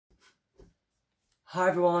Hi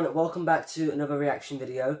everyone, welcome back to another reaction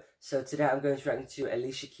video. So today I'm going to react to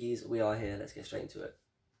Alicia Keys' We Are Here. Let's get straight into it.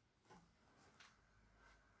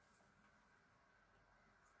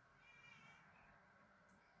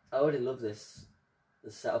 I already love this,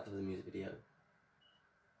 the setup of the music video.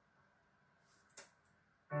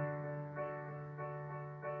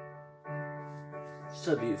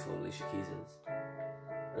 So beautiful, Alicia Keys is.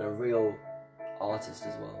 And a real artist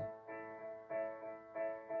as well.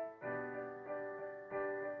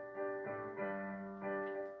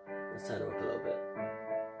 Let's turn it up a little bit.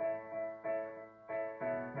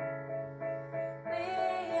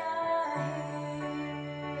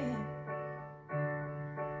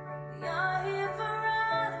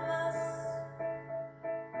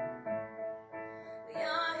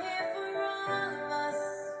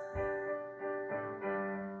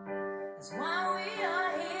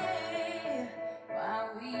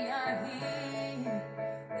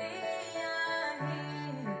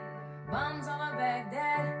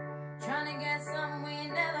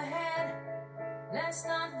 Let's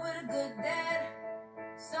start with a good dad.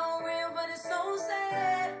 So real, but it's so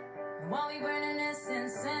sad. And while we burning this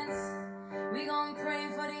incense, we gon' pray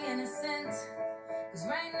for the innocent. Cause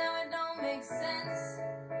right now it don't make sense.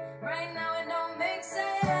 Right now it don't make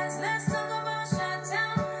sense. Let's talk about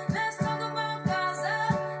Chi-Town. Let's talk about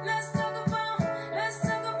Gaza. Let's talk about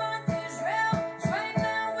Israel. It's right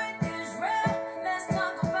now with Israel. Let's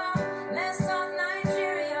talk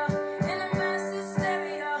Nigeria in a mass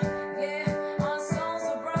hysteria. Yeah, our souls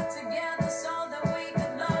are brought together so that we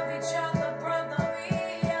could love each other, brother.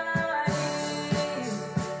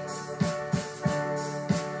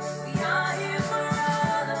 We are here for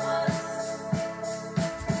all of us.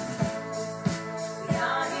 We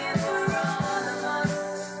are here for all of us.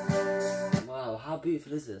 Wow, how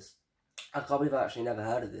beautiful is this? I can't believe I actually never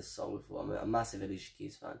heard of this song before. I'm a massive Alicia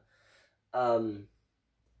Keys fan.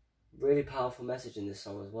 Really powerful message in this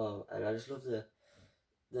song as well. And I just love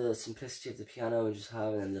the simplicity of the piano and just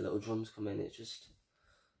how and the little drums come in. It's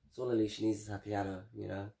all Alicia needs is her piano, you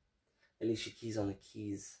know. Alicia Keys on the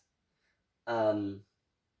keys.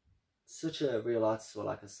 Such a real artist, well,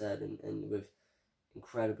 like I said, and with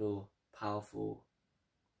incredible, powerful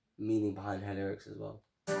meaning behind her lyrics as well.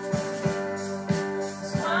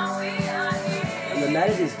 And the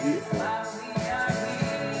melody is beautiful.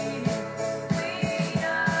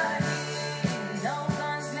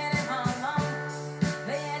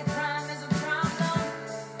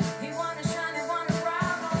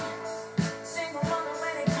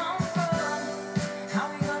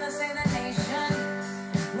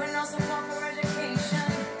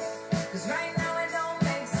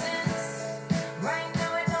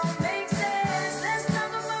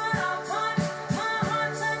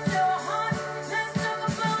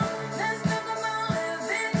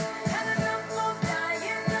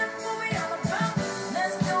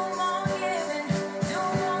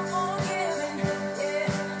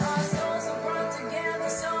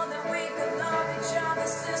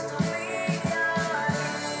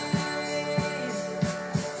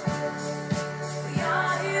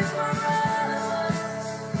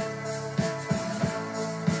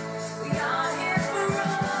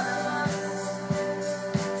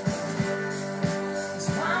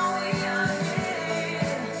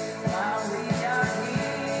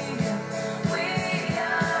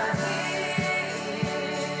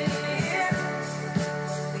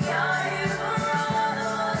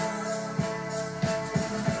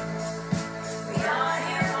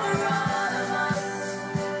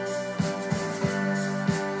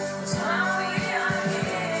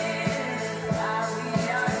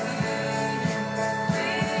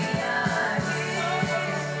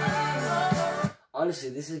 Honestly,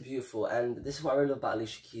 this is beautiful, and this is what I really love about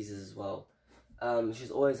Alicia Keys as well.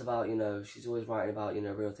 She's always about, she's always writing about,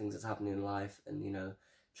 real things that's happening in life, and,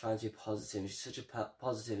 trying to be positive. She's such a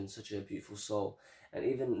positive and such a beautiful soul. And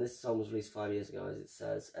even this song was released 5 years ago, as it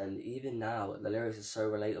says, and even now, the lyrics are so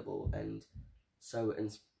relatable and so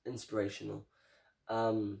inspirational.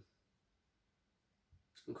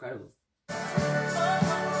 Incredible.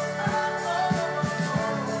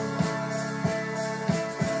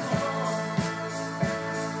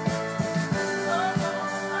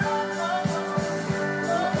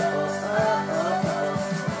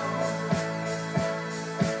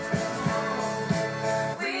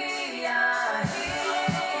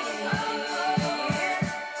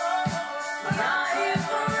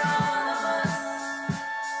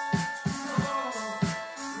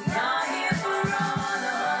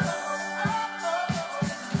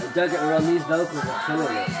 Don't get me wrong, these vocals are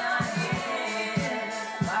killing it.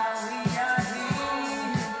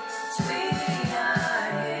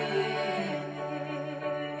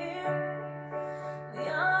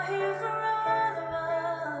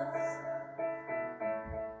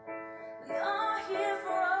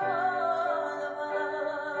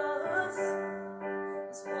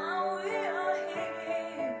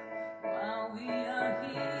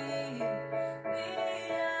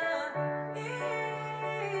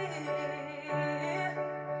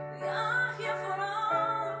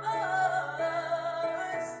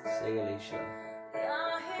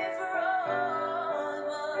 here for all of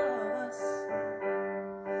us.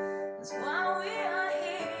 That's why we are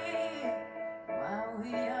here, why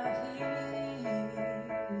we are here.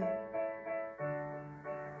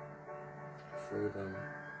 Freedom.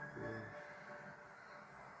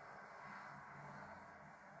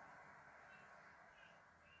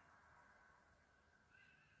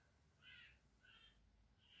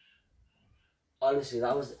 Honestly,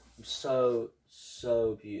 that was so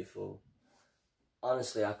beautiful.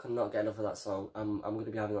 Honestly, I could not get enough of that song. I'm gonna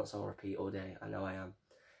be having that song on repeat all day. I know I am.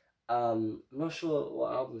 I'm not sure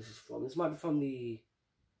what album this is from. This might be from the.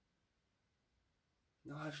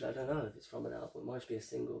 No, actually, I don't know if it's from an album. It might just be a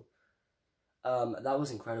single. That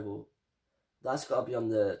was incredible. That's got to be on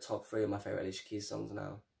the top 3 of my favorite Alicia Keys songs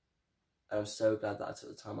now. And I'm so glad that I took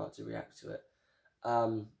the time out to react to it.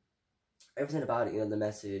 Everything about it, you know, the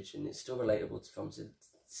message, and it's still relatable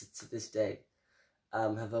to this day.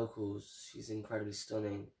 Her vocals, she's incredibly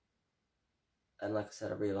stunning. And like I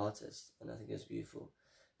said, a real artist. And I think it's beautiful.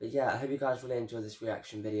 But yeah, I hope you guys really enjoyed this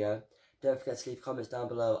reaction video. Don't forget to leave comments down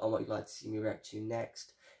below on what you'd like to see me react to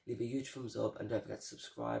next. Leave a huge thumbs up and don't forget to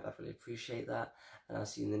subscribe. I'd really appreciate that. And I'll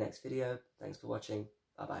see you in the next video. Thanks for watching.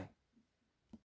 Bye bye.